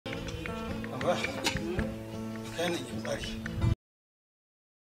Baba, kayan yin bari.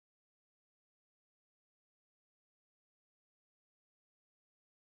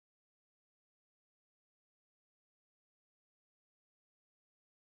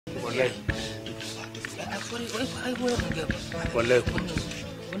 Wallahi. Wallahi.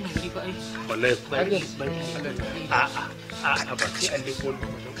 Wannan wuri ba ai. Wallahi. A'a ba sai an leko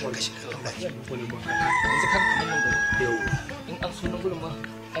wannan shi. Yanzu kan nan da yau. In an so na gurin ma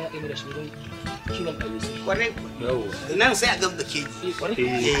ai ai da shi wurin kiwon abinci. Kwarai. Yau. Nan sai a gab da keji.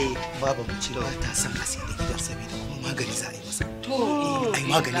 Kwarai. Baba mu ci ta san asiri gidan saboda kuma magani za a yi masa. To ai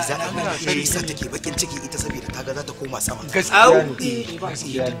magani za a yi masa. Isa take bakin ciki ita saboda ta ga za ta koma sama.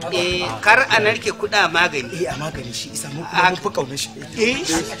 Gaskiya ne. Kar a narke kuɗa magani. A magani shi isa mun kuma mun fi kaunar shi.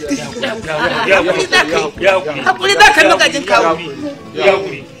 Hakuri za ka magajin kawo. Ya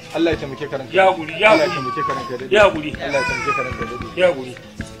guri. Allah ya taimake ka ranka. Ya guri. Allah ya taimake ka ranka. Ya guri. Allah ya taimake ka ranka. Ya guri.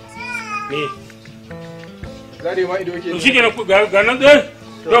 Me? Zare ma ido yake. To shi kenan ga nan dai.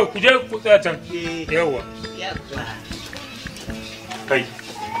 To ku je ku tsaya can. Yawa. Kai.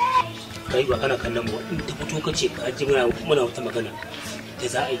 Kai ba kana kallon mu in ta fito kace ka ji muna wata magana. Da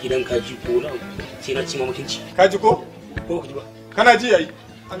za a yi gidan kaji ko na sai na ci ma mutunci. Ka ji ko? Ko ka ji ba? Kana ji yayi?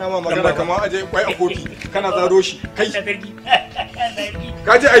 Ana ma magana kamar aje kwai a kofi. Kana zaro shi. Kai.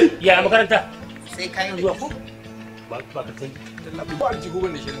 Ka ji ai? Ya makaranta. Sai kayan zuwa ko? Ba ka sani. Ba aljihu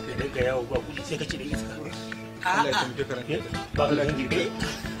bane shi ranka. Idan ka yawo ba kudi sai ka ci da iska. Allah ya taimake ka ranka. Ba ka sani ne.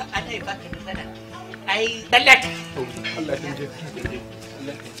 Ana ba ka da ai dallata. Allah ya taimake ka.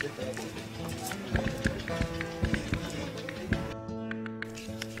 Allah ya taimake ka.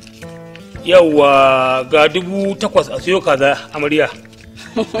 Yawwa ga 8,000 a siyo kaza amarya.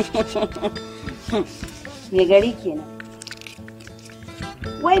 Me gari kenan.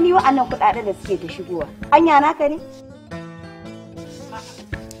 Wai ni wa'annan kuɗaɗen da suke ta shigowa. Anya naka ne?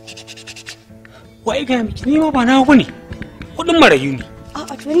 Wai ga miki ni ma ba nawa bane. Kudin marayu ne.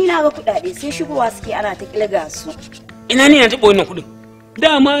 A'a to ni na ga kuɗaɗe sai shigowa suke ana ta kilga su. Ina ne na taɓa wannan kudin?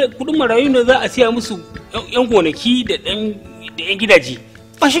 Dama kudin marayu ne za a siya musu yan gonaki da yan gidaje.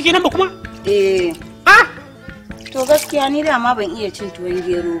 Ba shi kenan ba kuma? To gaskiya ni dama ban iya cin tuwon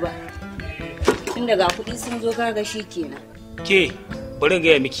gero ba. Tun daga kuɗi sun zo kaga shi kenan. Ke bari in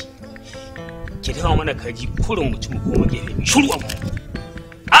gaya miki. Ki tawa mana kaji kurin mutum ko gefe. Shuru abu.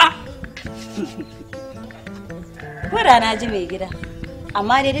 Fura na ji mai gida.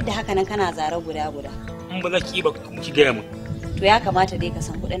 Amma dai duk da haka nan kana zare guda. In ba za ki yi ba ki gaya min. To ya kamata dai ka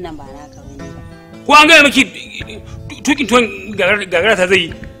san kuɗin nan ba naka bane ba. Ko an gaya miki tukin tuwon gagara ta zai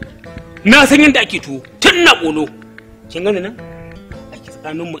yi. Na san yadda ake tuwo tun na ƙolo. Kin gani nan? Ake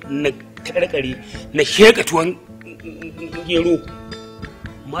tsakanin mu na karkare na sheka tuwon gero.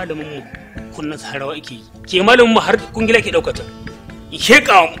 Malamin mu kunna sarawa ake yi. Ke malamin mu har kungila ke daukata.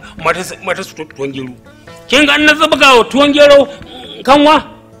 Sheka mata su tuwon gero. Kin ga na zuba ga tuwon gero kanwa?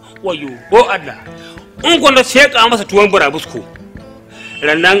 Wayo ko Allah. In kwanda sheka masa tuwon burabusko.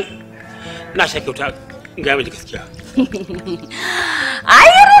 Rannan na shakauta ga mai gaskiya.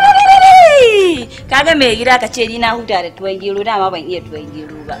 Kaga mai gida ka ce ni na huta da tuwon gero dama ban iya tuwon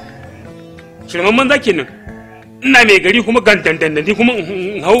gero ba. Shirman manza kenan. Ina mai gari kuma gandandandandi kuma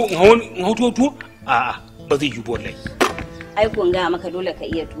in hau tuwo? A'a ba zai yi wallahi. Ai kun ga maka dole ka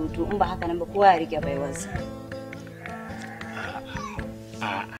iya tuwo in ba haka nan ba kowa ya rike baiwarsa.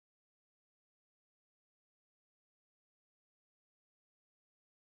 A'a.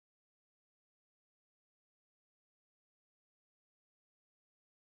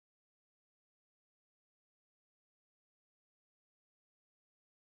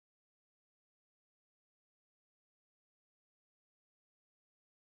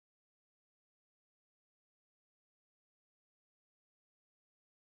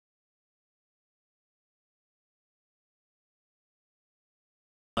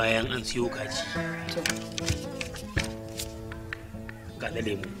 Bayan an siyo kaji ga da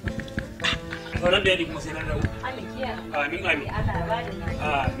lemu wannan da ya kuma sai na dawo amin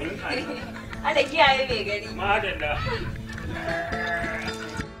Allah kiyaye mai gari madalla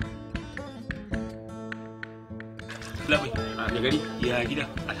labai Me gari? ya gida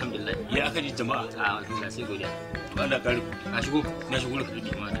Alhamdulillah. ya aka ji jama'a Alhamdulillah sai godiya. to Allah kare Na shigo? na shigo da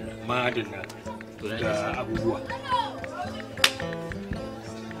kudi madalla To ya da abubuwa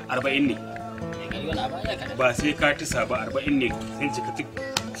 40 ne Me gari wani abu ya kada. ba sai ka tisa ba 40 ne sai cika tik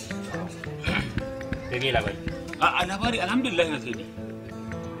Me labai? a labari alhamdulillah na sai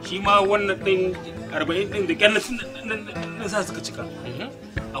shi ma wannan din 40 din da kyan na sa suka cika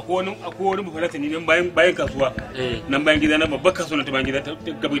akwai wani mafarata ne nan bayan kasuwa nan bayan gida na babbar kasuwa na ta bayan gida ta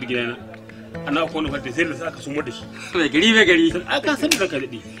gaba da gida na ana ko na fadda sai da aka sumo da shi mai gari aka san da ka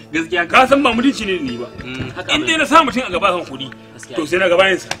dade gaskiya ka san ba mutunci ne ni ba in dai na sa mutum a gaba kan kudi to sai na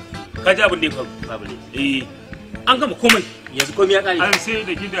gabayin sa ka ji abin da ya faru babu ne an gama komai yanzu komai ya kare an sai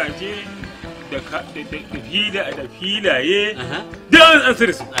da gidaje da filaye da an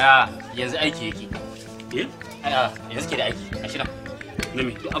sai su yanzu aiki yake yanzu ke da aiki a shirin na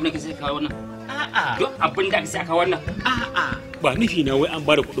me duk abin da sai kawo wannan duk abin da sai aka wannan ba nufi na wai an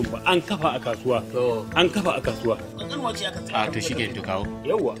bada kuɗin ba an kafa a kasuwa to shi ke to kawo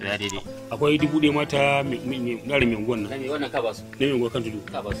yawa ya daidai akwai 1000 mata garin mai gwan nan wannan ka ba su ne mai gwan kan tudu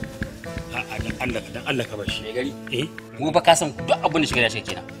ka ba su dan Allah ka bashi mai gari mu ba ka san duk abin da shiga da shi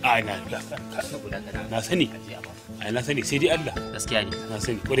kenan na sani na sani sai dai Allah gaskiya ne na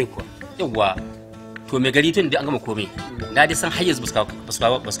sani kware kuwa yawa to mai gari tun da an gama komai na dai san har yanzu ba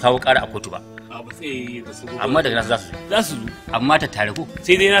su kawo ƙara a kotu ba amma daga nasu za su zo amma ta tare ko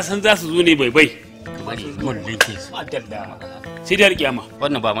sai dai na san za su zo ne bai bari mun linke su sai dai alƙiyama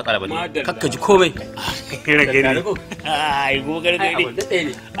wannan ba matsala bane kakka ji komai rage ai go gargadi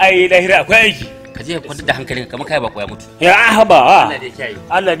ai lahira akwai aiki ka je ka kwantar da hankalinka kamar kai ba ko ya mutu ya haba Allah dai kiyaye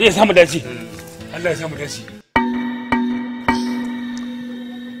Allah dai ya samu dace Allah ya samu dace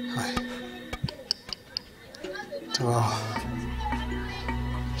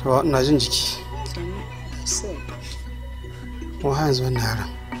to ina jin jiki kuma har yanzu wannan yaran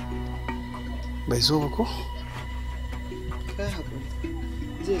bai zo ba ko? kai haƙuri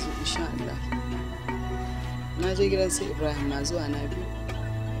zai zo insha Allah na je gidan sai Ibrahim na zuwa na biyu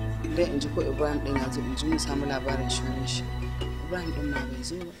dan in ji ko Ibrahim ɗin ya zo in ji mun samu labarin shirin shi Ibrahim ɗin ma bai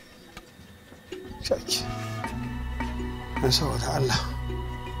zo ba shaki na saboda Allah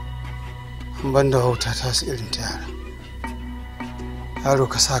an ban da wauta ta su irin ta yara yaro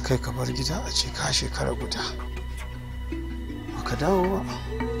ka sa kai ka bar gida a ce ka shekara guda baka dawo ba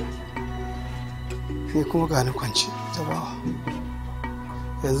ni kuma gani kwanci ta bawa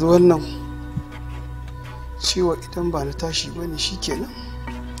yanzu wannan ciwo idan ba na tashi ba ne shi kenan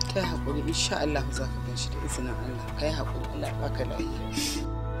kai haƙuri insha Allah za ka gan shi da izinin Allah kai haƙuri Allah ya baka lafiya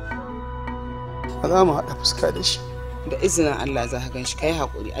ba za mu haɗa fuska da shi da izinin Allah za ka gan shi kai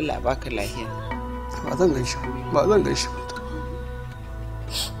haƙuri Allah ya baka lafiya ba zan gan shi ba zan gan shi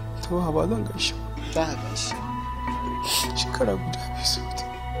ba ba zan gan shi za ka gan shi shekara guda bai so ta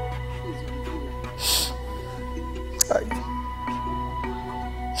ai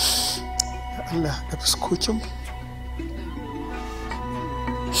ya Allah da fuskokin mu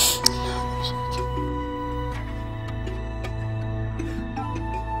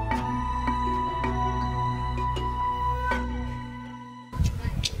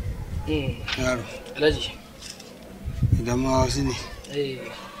yaro Alhaji idan ma wasu ne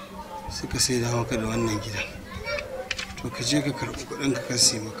suka sai da maka da wannan gidan to ka je ka karɓi kuɗin ka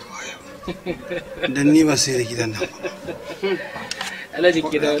sai maka waya dan ni ba sai da gidan nan ba Alhaji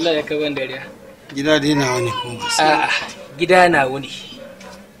gida wallahi ya kaban dariya gida dai nawa ne ko ba a'a gida nawa ne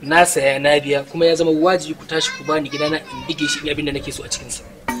na saya na biya kuma ya zama wajibi ku tashi ku bani gidana in bige shi abin da nake so a cikin sa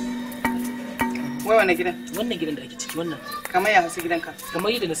wai wannan gidan da ake ciki wannan kamar ya hasa gidanka kamar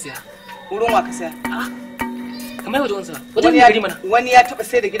yadda na saya wurin wa ka saya kamar wajen wansa wajen gari mana wani ya taba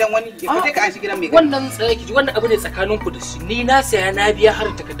sai da gidan wani ya fita ka an shi gidan mai gari wannan tsaye ki wannan abu ne tsakanin ku da shi ni na saya na biya har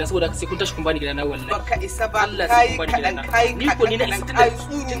takarda saboda sai kun tashi kun bani gidana wallahi baka isa ba Allah sai kun bani gidana ni ko ni na isa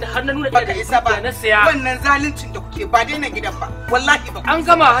tunda har na nuna baka isa ba na saya wannan zaluncin da kuke ba dai na gidan ba wallahi ba an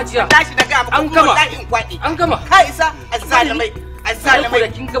gama hajiya tashi daga an gama wallahi in kwadi an gama ka isa azzalimai azzalimai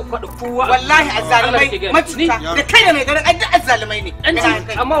kin ga kwada kowa wallahi azzalimai matuta da kai da mai garin ai duk azzalimai ne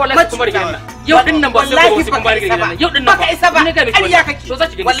amma wallahi kuma rike Allah yau din nan ba sai ko sai kun bari gidana yau din nan baka isa ba ƙarya kake to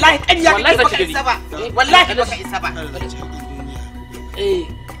zaki gani wallahi ƙarya wallahi kake zaki baka isa ba wallahi baka isa ba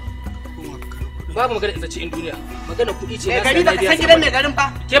babu magana isa ce in duniya magana kuɗi ce na gari baka san gidan mai garin ba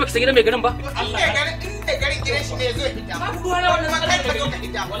ke baka san gidan mai garin ba inda garin gidan shi ne zo ya hita babu ruwa na wannan kai ka zo ka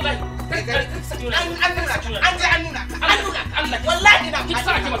hita wallahi an nuna ka an nuna Allah wallahi ina ki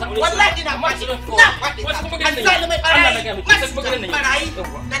sa ki mata aure wallahi ina faɗi na faɗi azzalimai barayi barayi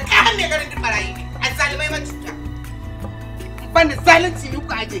da kayan mai garin duk barayi ne azzalimai macuta banda zalunci ne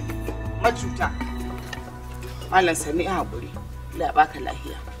ku aje macuta malam sani a haƙuri Allah ya baka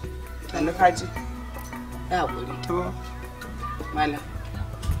lafiya tani kaji ya haƙuri to malam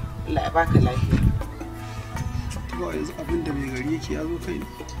Allah ya baka lafiya to yanzu abin da mai gari yake ya zo kai ne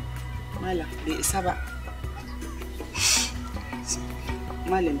malam bai isa ba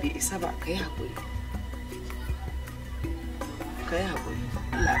malam bai isa ba kai haƙuri kai haƙuri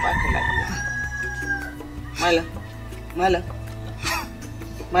Allah ya baka lafiya malam malam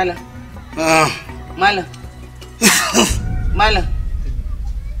malam malam malam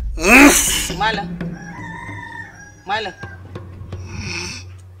Malam. Malam.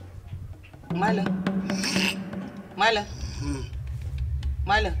 Malam. Malam.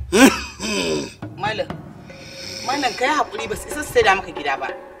 Malam. Malam. Malam kai haƙuri ba su isa su sai da maka gida ba.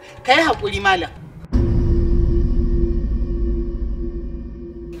 Kai haƙuri malam.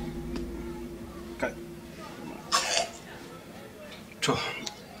 To,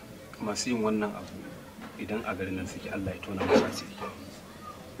 masu yin wannan abu idan a garin nan suke Allah ya tona musu asiri.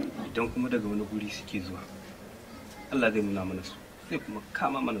 Idan kuma daga wani guri suke zuwa, Allah zai nuna mana su, zai kuma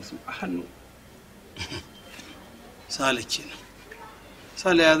kama mana su a hannu. Sale kenan.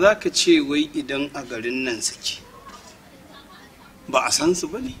 Sale ya za ka ce wai idan a garin nan suke ba a san su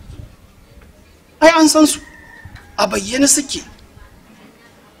ba ne? Ai an san su, a bayyane suke.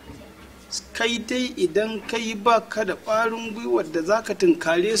 Kai dai idan kai ba ka da ƙwarin gwiwar da za ka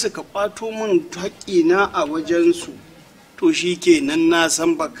tunkare su ka ƙwato min haƙƙina a wajensu, to shi kenan na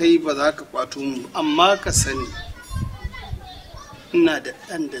san ba kai ba za ka ƙwato min, amma ka sani ina da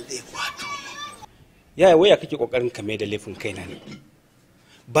ɗan da zai ƙwato min. Yaya waya kake ƙoƙarin ka mai da laifin kaina ne?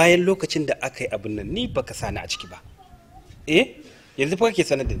 Bayan lokacin da aka yi abin nan ni baka sani a ciki ba. Yanzu fa kake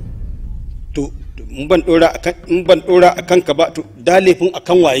sanar da ni. To in ban ɗora a kanka ba, to da laifin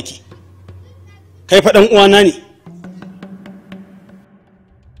akan wa yake? Kai faɗan uwana ne.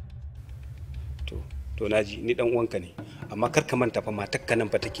 To naji ni dan uwanka ne, amma kar ka manta fa matakka nan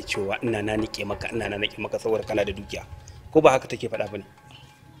fa take cewa ina na nike maka saboda kana da dukiya, ko ba haka take faɗa bane?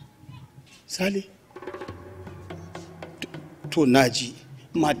 Sale, to naji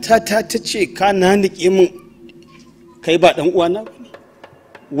matata ta ce ka na nike min, kai ba dan uwana ba ne.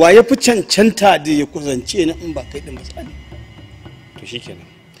 Wa ya fi cancanta da ya kusance ni in ba kai din ba Sale? To shikenan,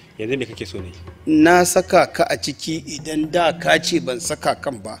 yanzu me kake so ne? Na saka ka a ciki, idan da ka ce ban saka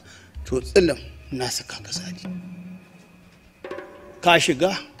kan ba, to tsilam na saka ka Sale. Ka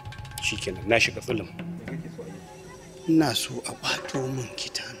shiga? Shikenan, na shiga tsilam. Ina so a bato min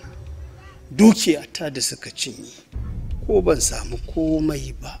kitana, dukiyata da suka cinye, ko ban samu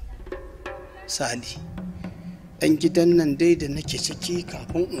komai ba Sale. Ɗan gidan nan dai da nake ciki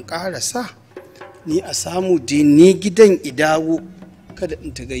kafin in ƙarasa, ni a samu dai ni gidan idawo, kada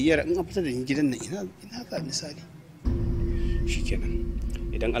in ta gayyara in fita da ni gidan nan ina za ni Sale. Shikenan,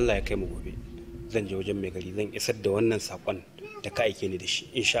 idan Allah ya kai mu gobe zan je wajen mai gari, zan isar da wannan sakon da ka aike ni da shi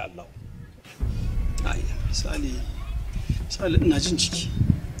insha Allah. Ai Sale ina jin ciki.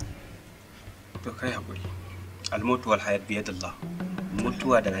 To kai hakuri. Al-mautu wal hayat bi yadillah.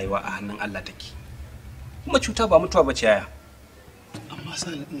 Mutuwa da rayuwa a hannun Allah take. Kuma cuta ba mutuwa bace yaya. Amma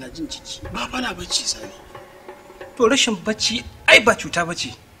Sale ina jin ciki. Ba bana bacci Sale. To rashin bacci ai ba cuta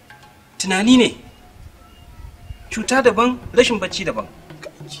bace. Tunani ne. Cuta daban, rashin bacci daban.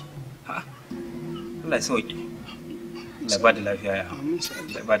 Ha. Allah ya sauke. Allah ya bada lafiya ya. Amin Sale.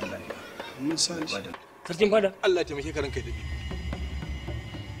 Allah ya bada lafiya. Amin Sale. Sarkin fada. Allah ya taimake ka ranka dade.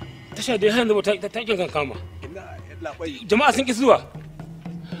 Tasha dai har yanzu ta takin kan kama. Ina labai. Jama'a sun ki zuwa.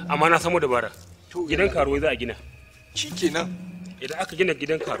 Amma na samu dabara. Gidan karuwai za a gina. Shikenan. Idan aka gina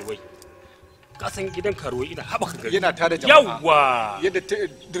gidan karuwai, kasan gidan karuwai ina haɓaka gari. Yana tada jama'a. Yawwa. Yadda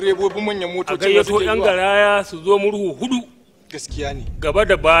direbobin manyan motoci a gayyato yan garaya su zo murhu 4. Gaskiya ne. Gaba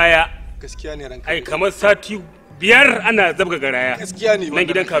da baya. Gaskiya ne ranka. Ai kamar sati 5 ana zabga garaya. Gaskiya ne. Nan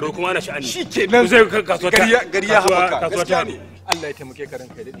gidan karuwai kuma ana sha'ani. Shikenan. Zai kasuwa ta. Gari ya haɓaka. Gaskiya ne. Allah ya taimake ka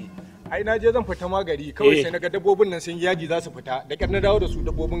ranka dade. Ai na je zan fita ma gari kawai sai naga dabbobin nan sun yaji za su fita da kyar na dawo da su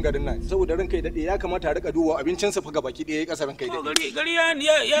dabbobin garin nan saboda ranka ya dade ya kamata a rika duwa abincin sa fa gabaki daya kasar ranka ya dade. Gari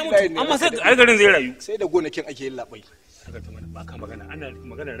ya mutu amma sai ai garin zai rayu. Sai da gonakin ake yin labai. Ba ka magana ana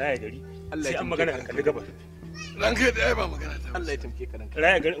magana raya gari. Sai an magana ka kalli gaba. Ranka ya dade ba magana ta. Allah ya taimake ka ranka.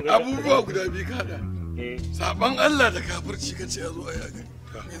 Raya gari. Abubuwa guda biyu ka hada. Saban Allah da kafirci kace ya zo a ya gari.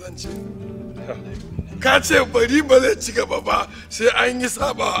 Me zan ce? Ka ce bari ba zai ci gaba ba sai an yi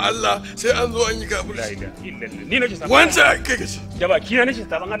saba wa Allah sai an zo an yi kafirci. Ni nake saba. Wancan kai gashi. Da baki na nake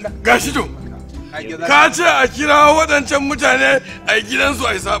saban Allah. Gashi to. Ka ce a kira waɗancan mutane a gidansu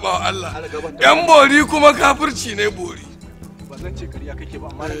a yi saba wa Allah. Yan bori kuma kafirci ne bori. Ba zan ce ƙarya kake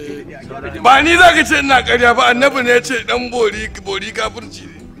ba amma ranka ya ba ni za ka ce ina ƙarya ba, annabi ne ya ce dan bori kafirci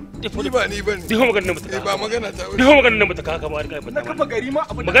ne. Ni ba ni bane. Duk maganar da mutum. Ba magana ta Duk maganar da mutum ka ba ka na kafa gari ma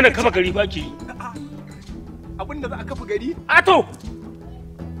abin magana kafa gari ba ke yi. Abin da za a kafa gari? A to.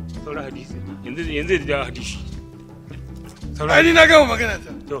 Sauran hadisi. Yanzu da hadisi. Ai ni na gama magana ta.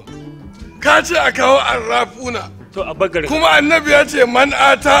 To. Ka ce a kawo arrafuna. To a bagare. Kuma annabi ya ce man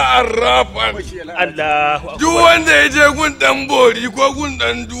ata arrafan. Allahu akbar. Duk wanda ya je gun dan bori ko gun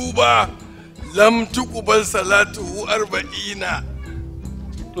dan duba lam tuqbal salatuhu 40.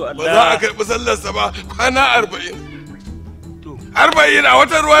 To Allah. Ba za a karɓi sallarsa ba kwana 40. To 40 a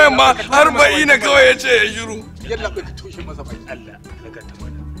wata ruwayan ma 40 kawai ya ce ya shiru. Yalla bai ka toshe masa baki. Allah ka ta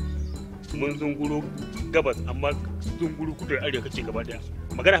mana. Mun zunguro gabas amma zunguru kudu da arewa kace gaba daya.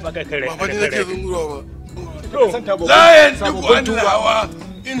 Magana fa kai rai. Ba ni nake zungurowa To la yantiqu anil hawa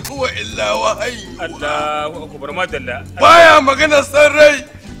in huwa illa wahyi. Allahu akbar madalla. Baya magana san rai.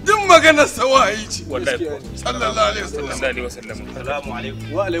 Duk maganar sa wahayi ce. Wallahi sallallahu alaihi wasallam. Assalamu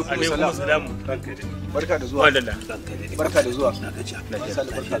alaikum. Wa alaikum assalam. Barka da zuwa. Madalla. Barka da zuwa.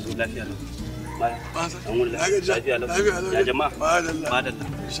 Ya jama'a. Madalla.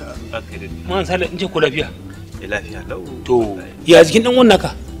 Man sala in ce ku lafiya. Lafiya lau. To ya jikin dan wannan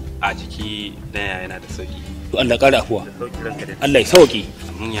ka? A jiki daya yana da sauki. To Allah ƙara afuwa. Allah ya sauki.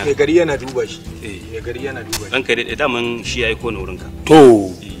 Mai gari yana duba shi. Mai gari yana duba shi. Ranka dai daman shi yayi ko na wurinka.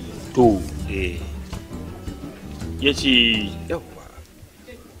 To yace yawa.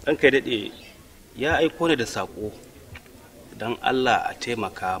 Ranka dai ya aiko ni da sako dan Allah a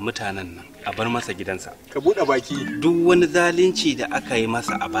taimaka mutanen nan a bar masa gidansa. Ka bude baki. Duk wani zalunci da aka yi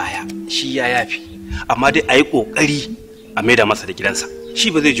masa a baya shi ya yafi. Amma dai ayi kokari a maida masa da gidansa. Shi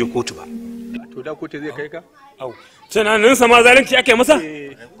ba zai je kotu ba. To da kotu zai kai ka? Au. Tunanin sa ma zalunci aka yi masa?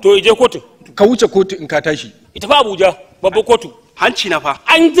 To ije kotu. Ka wuce kotu in ka tashi. Ita fa Abuja babbar kotu. Hanci na fa.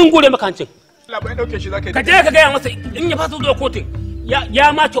 An zingure maka hancin. Allah bai dauke shi zaka yi. Ka je ka gaya masa in ya faso zuwa kotun.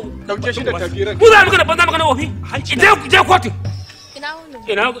 Ya ma ta dauke shi da tafiran. Mu za mu kana banza maka wofi. Je kotun.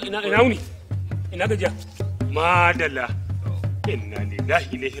 Ina wuni. Ina gajiya. Madalla. Inna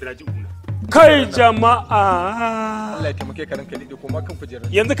lillahi ilaihi raji'un. Kai jama'a. Allah ya taimake ka ranka dide kuma kan kujerar.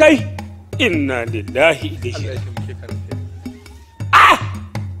 Yanzu kai. Inna lillahi ilaihi. Allah ya taimake ka ranka.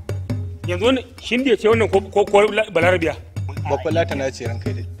 Yanzu wannan shin da ya ce wannan ko balarabiya. Bakulata na ce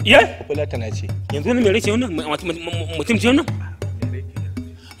ranka dide. Ye? Bakulata na ce. Yanzu wannan me rake wannan mutum ce wannan?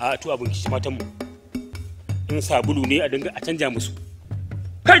 A to abin kishi matan mu. In sabulu ne a dinga a canja musu.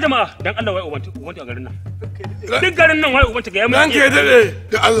 Kai jama'a dan Allah wai ubanta a garin nan. Duk garin nan wai ubanta ga ya Ranka ya dade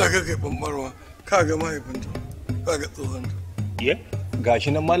da Allah ka kai bambarwa. Ka ga mahaifinta. Ka ga tsohonta. Ye?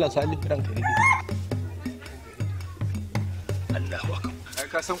 Gashi nan Malam Salih ranka dide. Allahu akbar. Kai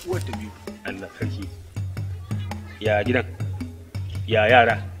ka san uwar ta biyu. Allah sarki. Ya gidan. Ya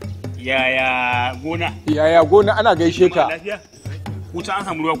yara. Ya gona. Yaya gona ana gaishe ka. Lafiya? Wuta an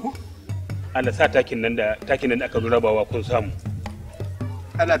samu ruwa ko? Allah sa takin nan da aka zo rabawa kun samu.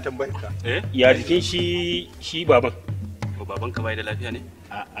 Ana tambayar ka. Ya jikin shi baban. Ko baban ka bai da lafiya ne?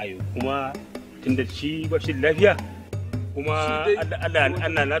 Ayo kuma tunda shi ba shi lafiya kuma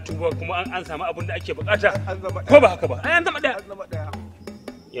Allah na tuba kuma an samu abin da ake bukata ko ba haka ba? Ai an zama daya.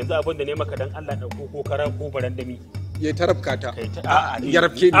 Yanzu abin da ne maka dan Allah dauko ko kara ko barandami. Ya tarafka ta. Ya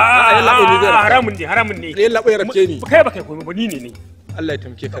rafke ni. Haramun ne. Ya labai rafke ni. Kai ba kai komai ba ni ne. Allah ya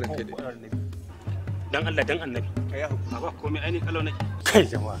tamke ka ranka dide. Dan Allah dan annabi. Kai ba komai ai ni kalau nake. Kai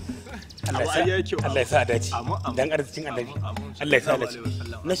jama'a. Allah ya sa dace. Dan arzikin annabi. Allah ya sa dace.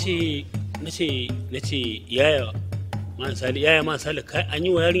 Nace yaya man sali kai an yi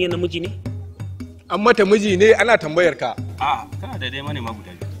wa yarinya namiji ne? An mata miji ne ana tambayar ka. Kana da dai manema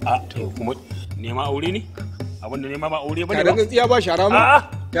guda biyu. To kuma nema aure ne? Abinda nema ba aure bane ba. Yaran tsintsiya ba shara ma?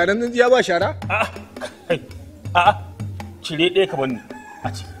 Yaran tsintsiya ba shara? Cire ɗaya ka bani a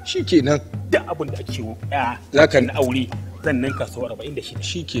ci. Shikenan. Duk abin da ake wo za ka na aure zan ninka sau 46.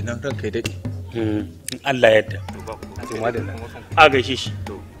 Shikenan ranka ya dade. In Allah ya yarda. A gaishe shi.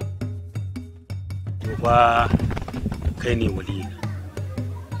 To ba kai ne wali.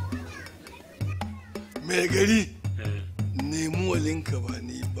 Mai gari nemi walinka ba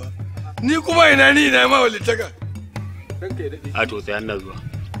ni ba. Ni kuma ina ma walitaka. Ranka ya dade. A to sai Allah zuwa.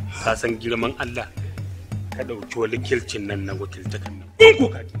 Ka san girman Allah. Ka dauki wakilcin nan na wakiltakan nan. In ko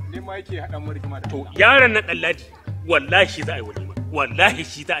kaji. Ne ma yake hada mu rigima da. To yaron nan Dalladi wallahi shi za a yi walima. Wallahi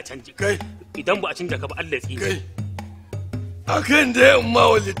shi za a canje. Kai. Idan ba a canja ka ba Allah ya tsine. Kai. Akan da in ma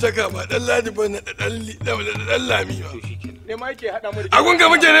walitaka ba Dalladi ba na dan lami ba. To shikenan. Ne ma yake hada mu rigima. Agun ga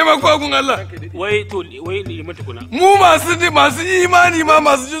muke nema ko agun Allah. Wai liman tukuna. Mu masu imani ma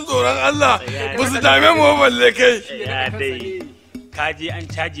masu jin tsoron Allah ba su dame mu ba balle kai. Ya dai ka je an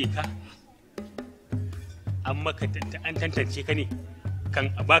caje ka. An maka an tantance ka ne kan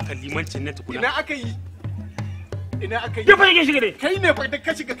a baka limancin na tukuna. Ina aka yi? Ya fa yake shiga dai. Kai ne fa da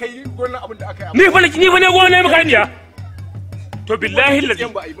ka shiga kai gonan abin da aka yi. Ni fa ne gona maka biya. To billahi lazi.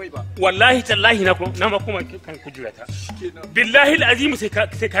 Wallahi tallahi na ma kuma kan kujirata. Billahi alazim sai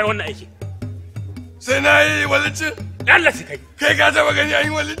kai wannan aiki. Sai na yi walicin. Allah sai kai. Kai ka taba gani an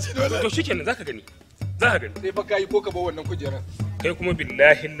yi walicin dole. To shikenan zaka gani. Sai fa kai ko ka ba wannan kujerar. Kai kuma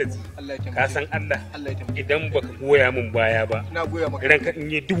billahi lazi. Ka san Allah. Idan baka goya min baya ba. Na goya maka. Ranka in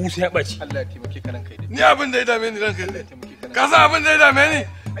yi dubu sai ya baci. Allah ya taimake ka ranka. Ni abin da ya dame ni ranka. Allah ya taimake ka. ka sa abin da ya dame ni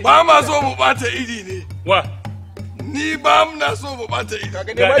ba ma so mu bata iri ne wa ni ba mu na so mu bata iri ga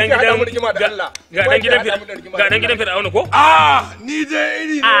dan gidan ga dan gidan Fir'auna ko ni dai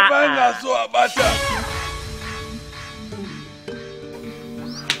iri ne ba na so a bata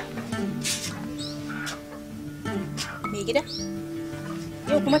me gida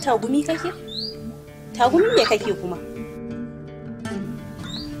yau kuma tagumi kake tagumi ne kake kuma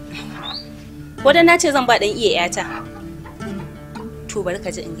wadda na ce zan ba dan iya yata to bari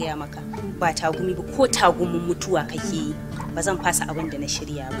ka ji in gaya maka ba tagumi ba ko tagumin mutuwa kake yi ba zan fasa abin da na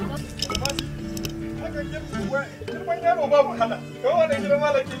shirya ba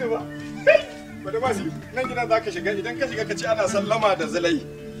nan gidan za ka shiga idan ka shiga ka ce ana sallama da zalai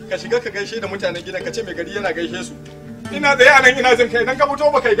ka shiga ka gaishe da mutanen gidan ka ce mai gari yana gaishe su ina tsaye a nan ina jin kai idan ka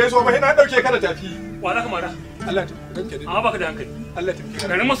fito ba kai gaisuwa ba ina dauke ka da tafi wa za ka mara Allah ta ranke da amma baka da hankali Allah ta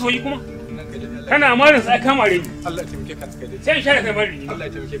kana masoyi kuma kana marin sai ka mare ni Allah ta muke kan kai sai share kai mari Allah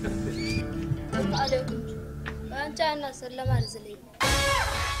ta muke kan kai alaikum bayan ta ana sallama da zalai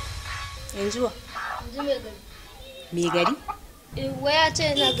yanzu yanzu me gari waya ce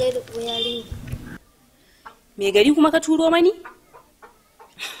yana gaida wayarin me gari kuma ka turo mani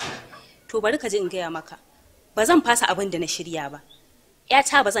to bari ka ji in gaya maka ba zan fasa abin da na shirya ba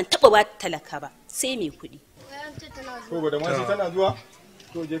yata ba zan taba ba talaka ba sai mai kuɗi to da ma sai tana zuwa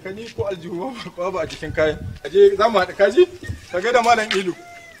to je ka ni ko aljihu babu a cikin kayan aje za mu haɗa kaji ka ga da malam ilu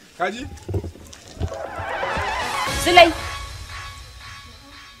kaji Zulai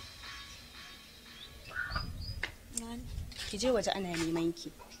ki je waje ana neman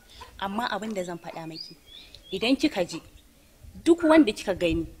ki amma abin da zan faɗa miki idan kika je duk wanda kika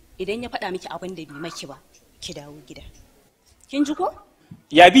gani idan ya faɗa miki abin da bai maki ba ki dawo gida kin ji ko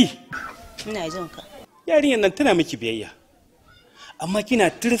yabi ina jin ka yarinyar nan tana miki biyayya amma kina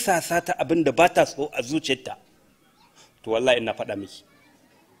tirsasa ta abin da ba ta so a zuciyarta to wallahi ina faɗa miki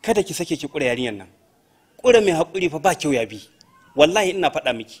kada ki sake ki ƙura yarinyar nan ƙura mai haƙuri fa ba kyau yabi wallahi ina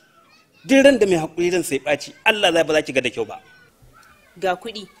faɗa miki duk ran da mai haƙuri ran sai ɓaci Allah zai ba za ki ga da kyau ba ga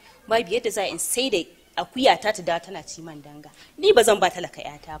kuɗi babu yadda za in sai da akuya ta da tana ci man danga ni ba zan ba talaka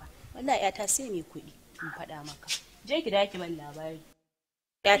yata ba wallahi yata sai mai kuɗi in faɗa maka je ki daki man labari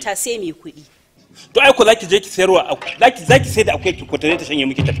yata sai mai kuɗi to ai ko zaki je ki sayarwa zaki sai da akwai ki kotare ta shanye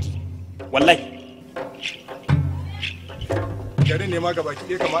miki tafki wallahi garin ne ma gaba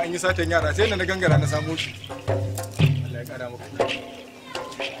ki kama an yi satan yara sai na gangara na samu shi Allah ya kara muku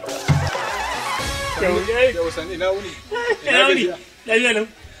yau san ina wuni ina gajiya lafiya lau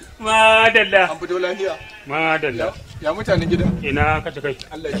madalla an fito lafiya madalla ya mutanen gida ina kace kai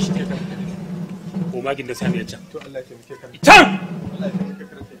Allah ya shike ka ko magin da sani ya can to Allah ya taimake ka can Allah ya taimake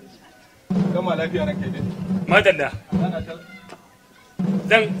ka gama lafiya ranka dai madalla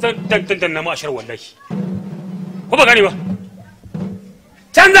zan tantan na mashar wallahi ko ba gani ba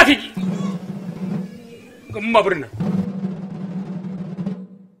can za ki gamma birnin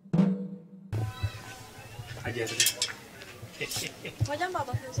wajen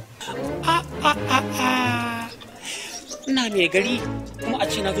baba kunze ina mai gari kuma a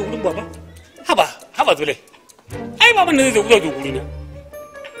ce na zo wurin baba haba zule ai baban ne zai zo guri na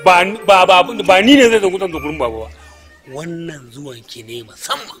ba ni ne zai zo gurin baba ba wannan zuwan ki ne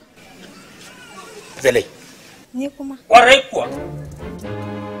musamman zalai ni kuma kwarai kuwa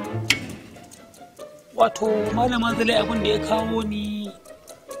wato malama zalai abin da ya kawo ni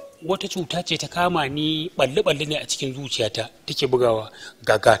wata cuta ce ta kama ni balle-balle ne a cikin zuciyata take bugawa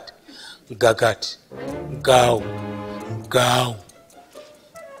gagat gaw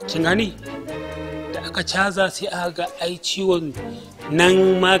kin gani da aka caza sai aka ga ai ciwon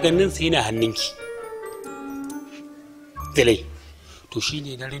nan maganin sai yana hannunki dalai to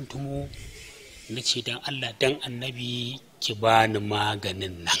shine na rintumo na ce dan Allah dan annabi ki bani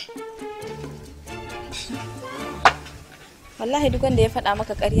maganin nan wallahi duk wanda ya faɗa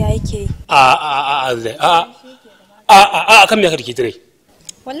maka ƙarya yake yi kan me kake tire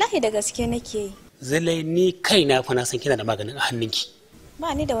wallahi da gaske nake yi zalai ni kaina fa na san kina da maganin a hannunki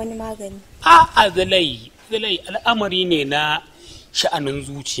ba ni da wani magani zalai al'amari ne na sha'anin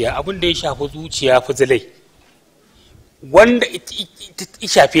zuciya abin da ya shafi zuciya fa zalai wanda ya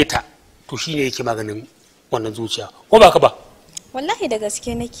shafe ta to shine yake maganin wannan zuciya ko ba ka ba wallahi da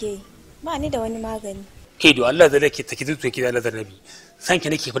gaske nake yi ba ni da wani magani kai do Allah zai ke taki zuciya ki da Allah nabi san ki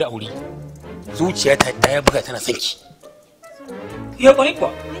nake fada aure zuciya ta ya buga tana san ki ya kwari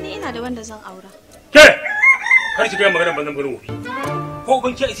kuwa ni ina da wanda zan aura ke kar ki ga magana banzan gurin wofi ko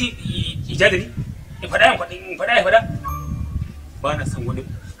ban ki sai ijada ni in fada ba na san wani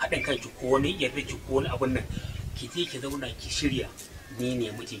hadin kanki ko wani yarda ki ko wani abun nan ki je ki zauna ki shirya ni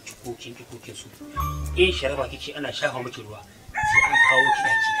ne muke cikokin su in sharaba kike ana shafa miki ruwa sai an kawo ki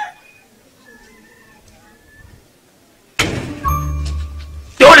daki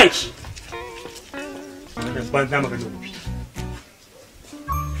dole ki ban za mu ga gobe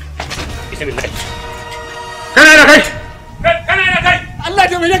bismillah kana da kai Allah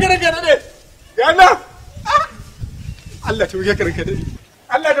ta mai karanka dade ya Allah Allah ta mai karanka dade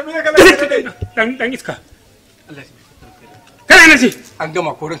Allah ta mai karanka dade dan iska Allah kana nace an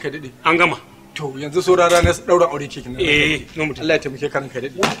gama ko ranka dade an gama to yanzu saura ranar daura aure ke kin no mutum Allah ya taimake karanka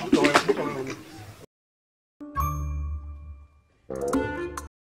dade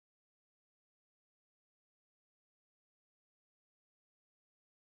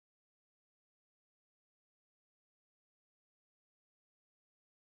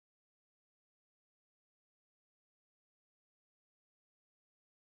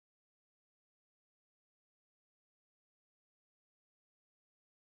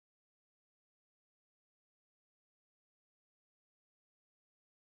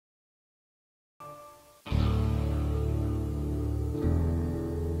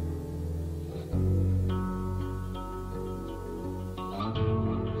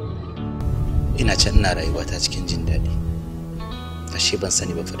ina can ina rayuwata cikin jin daɗi ashe ban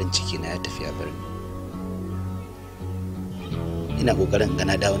sani ba farin ciki na ya tafi a birni ina kokarin ga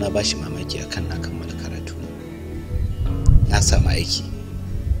na dawo na bashi mamaki akan na kammala karatu na samu aiki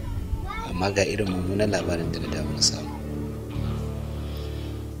amma ga irin mummunan labarin da na dawo na samu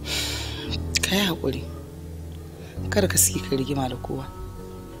kai hakuri kar ka siki rigima da kowa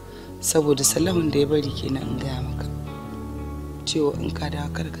saboda salahun da ya bari kenan in gaya maka cewa in ka dawo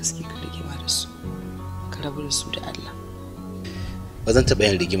kar ka siki rigima da su ka rabu da su da Allah ba zan taɓa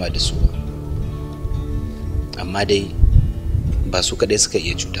yin rigima da su ba amma dai ba su kaɗai suka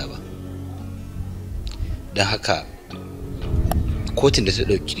iya cuta ba don haka kotun da ta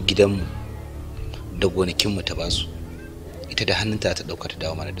ɗauki gidanmu da gonakinmu ta basu ita da hannunta ta ɗauka ta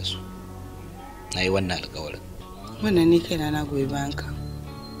dawo mana da su na yi wannan alƙawarin wannan ni kaina na goyi bayan ka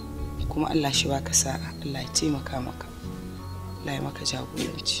kuma Allah shi baka sa'a Allah ya taimaka maka Allah ya maka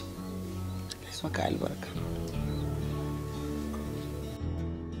jagoranci Allah ya maka albarka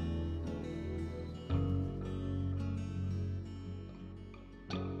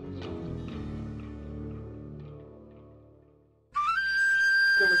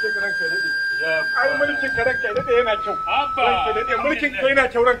ai mulkin ka ranka dade yana kyau ranka dade mulkin ka yana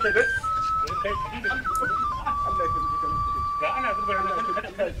kyau ranka dade ga ana zubar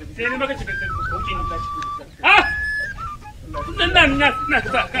da sai ne maka cikin sauki ne ah nan na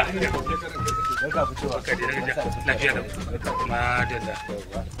ta ka ka fitowa ka da lafiya da madalla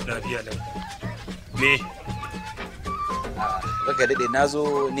lafiya da me ranka dade nazo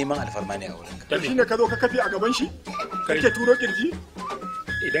neman alfarma ne a wurin ka shine ka zo ka kafi a gaban shi kake turo kirji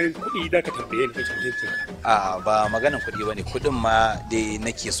idan kuɗi da ka tambaye ni kake mutunci a ba maganan kuɗi bane kuɗin ma dai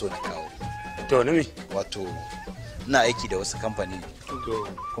nake so na kawo to ne wato ina aiki da wasu kamfani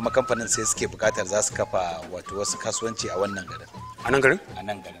kuma kamfanin sai suke bukatar za su kafa wato wasu kasuwanci a wannan garin a nan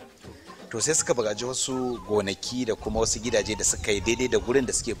garin to sai suka bugaji wasu gonaki da kuma wasu gidaje da suka yi daidai da gurin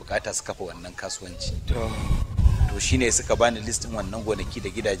da suke bukata su kafa wannan kasuwanci to shine suka bani listin wannan gonaki da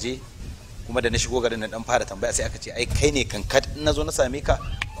gidaje kuma da na shigo garin na dan fara tambaya sai aka ce ai kai ne kankat in nazo na same ka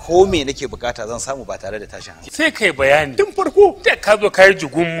ko me nake bukata zan samu ba tare da tashin hankali sai kai bayani tun farko da ka zo kai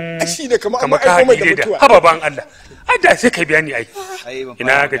jugum shi da kamar ka haɗi da haba ban Allah ai da sai kai bayani ai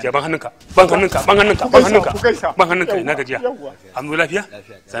ina gajiya ban hannunka ina gajiya an zo lafiya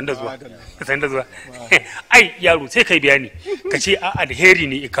san da zuwa ai yaro sai kai bayani ka ce a alheri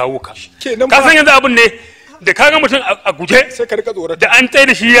ne ya kawo ka ka san yanzu abun ne da kaga mutum a guje sai ka rika tsorata da an tsaye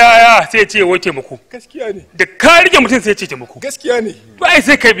da shi ya sai ce wai taimako gaskiya ne da ka rike mutum sai ce taimako gaskiya ne to ai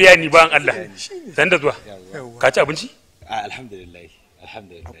sai kai bayani bayan Allah san da zuwa ka ci abinci alhamdulillah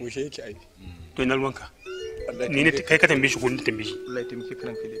a koshe yake ai to ina ruwanka ni ne kai ka tambaye shi ko ni tambaye shi Allah ya taimake ka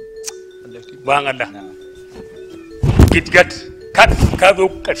ranka dai Allah ya taimake bayan Allah gitgat ka zo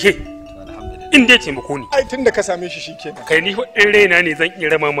karshe in dai taimako ne ai tunda ka same shi shikenan kai ni in raina ne zan iya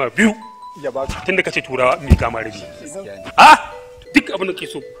rama ma biyu ya baka tunda kace turawa mi kama rabi duk abin da ke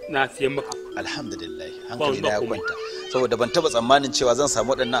so na siyan maka alhamdulillah hankali na ya kwanta saboda ban taba tsammanin cewa zan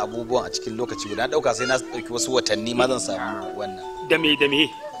samu waɗannan abubuwan a cikin lokaci guda na dauka sai na dauki wasu watanni ma zan samu wannan da me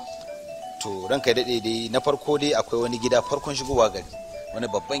to ranka dade dai na farko dai akwai wani gida farkon shigowa gari wani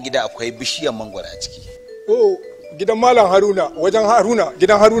babban gida akwai bishiyar mangwaro a ciki oh gidan malam Haruna wajen Haruna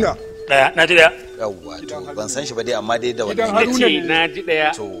gidan Haruna daya na ji daya yawwa to ban san shi ba dai amma dai da wannan gidan Haruna ne na ji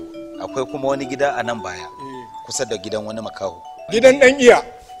daya to akwai kuma wani gida a nan baya kusa da gidan wani makaho gidan dan iya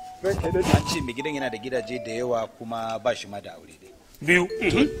an ce mai gidan yana da gidaje da yawa kuma ba shi ma da aure dai biyu.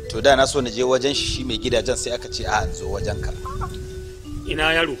 To da na so na je wajen shi mai gidajen sai aka ce a zo wajen ka.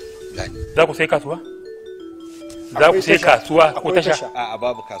 Ina yaro? Gani. Za ku sai kasuwa? Za ku sai kasuwa ko tasha? A'a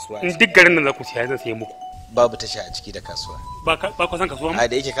babu kasuwa. In duk garin nan za ku siya zan sai muku. Babu tasha a ciki da kasuwa. Ba ku san kasuwa? A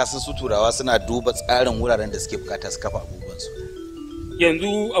da yake kasan su turawa suna duba tsarin wuraren da suke bukata su kafa abubuwan su.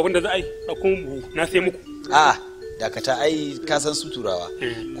 Yanzu abin da za a yi a kun na sai muku. A'a dakata ai kasan su turawa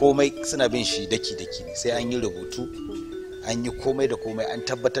komai suna bin shi daki-daki ne sai an yi rubutu an yi komai da komai an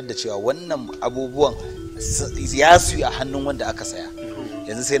tabbatar da cewa wannan abubuwan ya su a hannun wanda aka saya.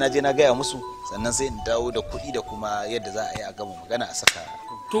 Yanzu sai na je na gaya musu sannan sai in dawo da kuɗi da kuma yadda za a yi a gama magana a saka.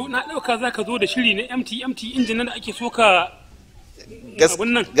 To na ɗauka za ka zo da shiri na MT injin nan da ake so ka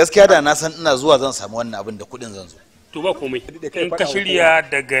abun nan. Gaskiya da na san ina zuwa zan samu wannan abin da kuɗin zan zo. To ba komai in ka shirya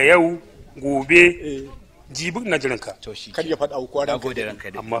daga yau gobe jibi na jiran ka. To shi kar ya faɗa kowa da gode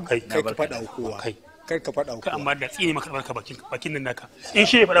ranka dai. amma kai kar ka faɗa kowa kar ka faɗa kowa amma da tsine maka barka bakin nan naka in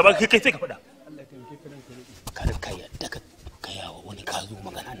shi ya faɗa ba kai sai ka faɗa. Kada ka yadda ka gaya wa wani ka zo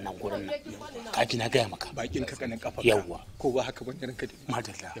magana nan gurin nan ka ji na gaya maka bakin ka kanin kafa yawwa ko ba haka bane ranka dai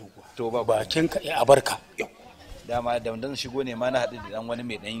madalla to ba bakin ka ya abarka dama da dan shigo ne ma na haɗu da dan wani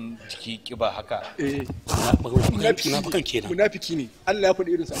mai dan jiki kiba haka munafikan kenan munafiki ne Allah ya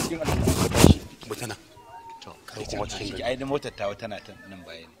faɗi irin sa cikin alƙur'ani mutana to kai kuma cikin ai da motar tawa tana nan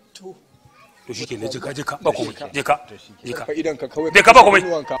baya ne to shike ne jika ba komai jika ka idan ka kawai jika ba komai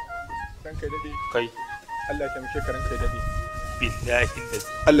dan kai dade kai Allah ya taimake ka ranka dade billahi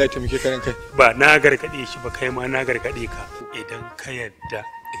Allah ya taimake ka ranka ba na gargade shi ba kai ma na gargade ka idan ka yadda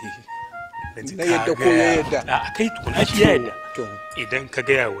na yadda ko ya yadda a kai tukuna shi ya yadda idan ka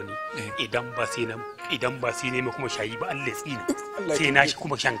gaya wani idan ba sai ne kuma shayi ba Allah ya tsina sai na shi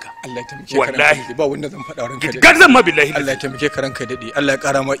kuma shanka Allah ya taimake ka wallahi ba wanda zan faɗa ranka dade garzan ma billahi Allah ya taimake ka ranka dade Allah ya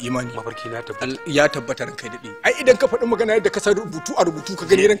ƙara ma imani mafarki na tabbata ya tabbata ranka dade ai idan ka faɗi magana yadda ka san rubutu a rubutu ka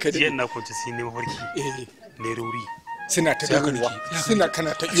gani ranka dade na kwance sai ne mafarki ne rori suna ta dawowa suna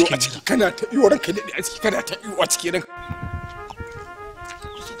kana ta iyo a ciki kana ta iyo ranka dade a ciki kana ta iyo a ciki ranka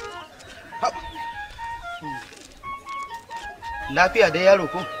lafiya dai yaro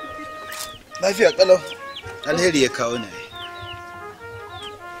ko lafiya kalau alheri ya kawo ne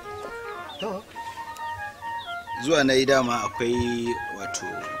to zuwa na yi dama akwai wato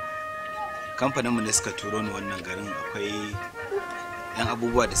kamfaninmu ne suka turo ni wannan garin akwai yan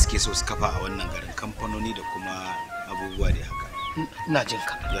abubuwa da suke so su kafa a wannan garin kamfanoni da kuma abubuwa da haka ina jin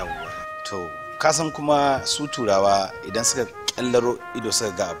ka yawwa to kasan kuma su turawa idan suka kyallaro ido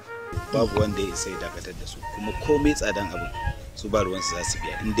suka ga abu babu wanda ya isa ya dakatar da su kuma komai tsadan abu su ba ruwansu za su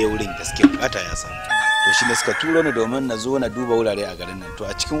biya in dai wurin da suke bukata ya samu to shi ne suka turo ni domin na zo na duba wurare a garin nan to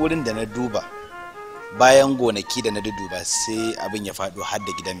a cikin wurin da na duba bayan gonaki da na duduba sai abin ya faɗo har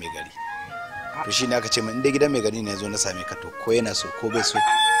da gidan mai gari to shi ne aka ce min inda gidan mai gari ne zo na same ka to ko yana so ko bai so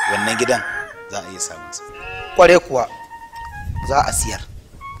wannan gidan za a iya samun sa kware kuwa za a siyar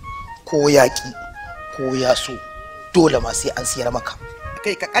ko yaƙi ko ya so dole ma sai an siyar maka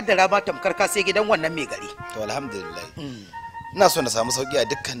kai ka kaddara ma tamkar ka sai gidan wannan mai gari to alhamdulillah ina so na samu sauki a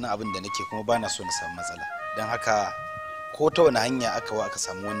dukkanin abin da nake kuma bana so na samu matsala don haka ko ta wani hanya aka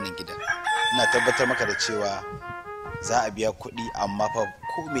samu wannan gidan ina tabbatar maka da cewa za a biya kuɗi amma fa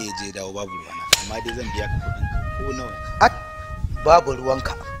ko me ya je dawo babu ruwana amma dai zan biya ka kuɗin ko nawa babu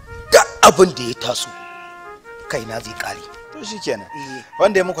ruwanka da abin da ya taso kai na zai kare to shikenan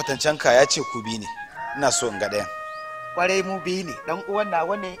wanda ya muku tancanka ya ce ku bi ne ina so in ga ɗayan kwarai mu biyu ne dan uwan na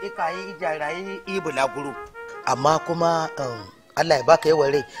wannan ikaye jaraye ibula guru amma kuma Allah ya baka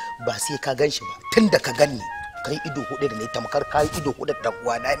yawan rai ba sai ka ganshi ba tunda ka ganni kai ido hudu da ne tamkar kai ido hudu da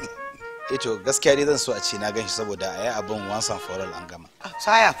uwana ne to gaskiya dai zan so a ce na ganshi saboda a yi abin once and for all an gama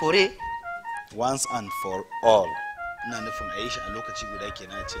saya fore once and for all ina nufin a yi shi a lokaci guda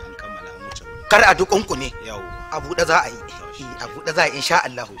kenan ce an kammala an wuce wuri kar a dukunku ne yawo a buɗe za a yi a buɗe za a yi insha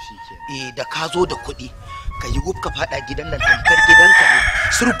Allah da ka zo da kuɗi ka yi gub ka fada gidan nan tamkar gidanka ne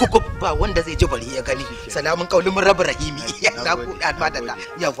surkukub ba wanda zai ji bari ya gani salamun kaulin rabu rahimi ya na ku da madalla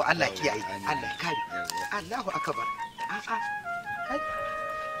yawa Allah kiyaye Allah kare Allahu akbar a'a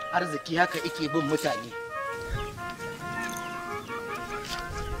arziki haka yake bin mutane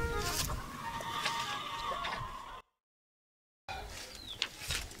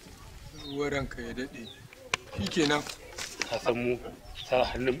waranka ya dade shikenan ka san mu sa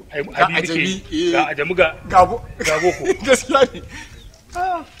hannun habibi ga ajamu ga boko gaskiya ne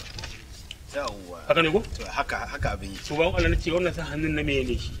yawwa haka ne ko haka abin to ba Allah nace wannan sa hannun na meye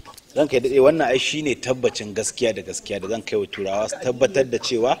ne shi zan kai dade wannan ai shine tabbacin gaskiya da zan kai wa turawa su tabbatar da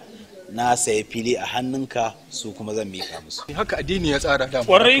cewa na sayi fili a hannunka su kuma zan mika musu haka addini ya tsara da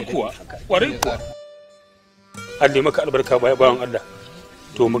kwarai kuwa Allah maka albarka bayan Allah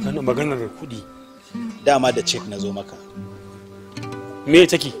to maganar kuɗi dama da check na zo maka. Me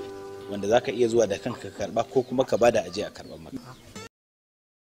take? Wanda za ka iya zuwa da kanka ka karba ko kuma ka bada aje a karban maka.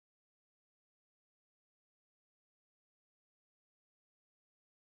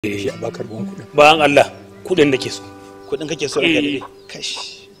 Shi a bakar ruwan kuɗin. Bayan Allah kuɗin nake so. Kuɗin kake so ranka dade? Kash.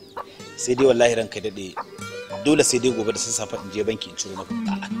 Sai dai wallahi ranka dade dole sai dai gobe da sassafe in je banki in ciro maka.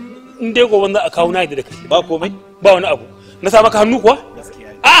 In dai gobe za a kawo na da kai. Ba komai? Ba wani abu. Na sa maka hannu kuwa?